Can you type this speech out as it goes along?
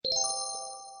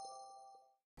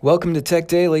Welcome to Tech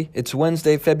Daily. It's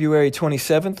Wednesday, February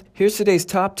 27th. Here's today's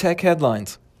top tech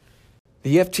headlines.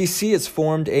 The FTC has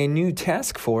formed a new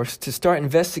task force to start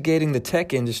investigating the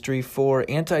tech industry for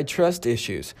antitrust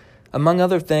issues. Among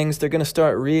other things, they're going to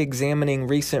start re-examining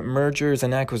recent mergers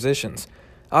and acquisitions.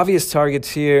 Obvious targets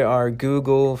here are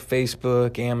Google,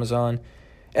 Facebook, Amazon.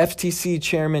 FTC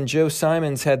Chairman Joe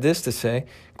Simons had this to say,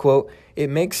 quote, "It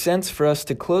makes sense for us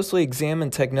to closely examine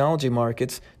technology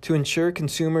markets to ensure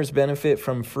consumers benefit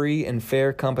from free and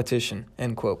fair competition,"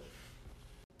 end quote.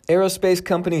 Aerospace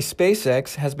company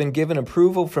SpaceX has been given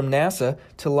approval from NASA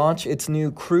to launch its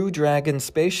new Crew Dragon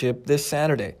spaceship this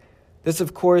Saturday. This,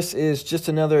 of course, is just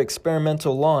another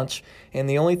experimental launch, and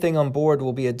the only thing on board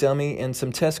will be a dummy and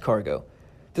some test cargo.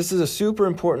 This is a super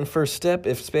important first step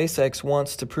if SpaceX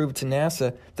wants to prove to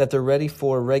NASA that they're ready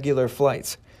for regular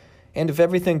flights. And if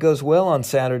everything goes well on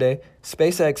Saturday,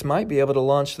 SpaceX might be able to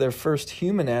launch their first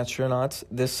human astronauts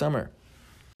this summer.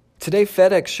 Today,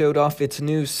 FedEx showed off its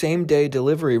new same-day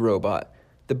delivery robot.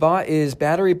 The bot is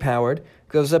battery-powered,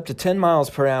 goes up to 10 miles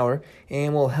per hour,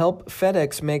 and will help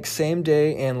FedEx make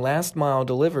same-day and last-mile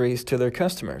deliveries to their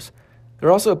customers. They're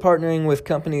also partnering with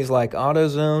companies like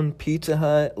AutoZone, Pizza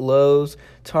Hut, Lowe's,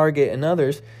 Target, and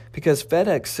others because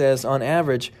FedEx says, on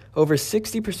average, over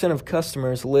 60% of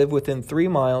customers live within 3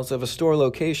 miles of a store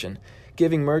location,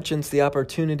 giving merchants the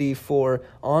opportunity for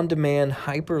on-demand,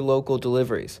 hyper-local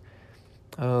deliveries.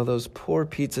 Oh, those poor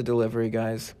pizza delivery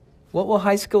guys. What will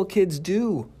high school kids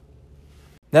do?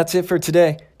 That's it for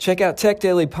today. Check out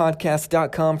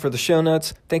techdailypodcast.com for the show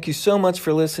notes. Thank you so much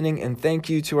for listening, and thank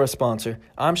you to our sponsor.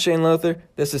 I'm Shane Lothar.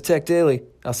 This is Tech Daily.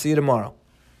 I'll see you tomorrow.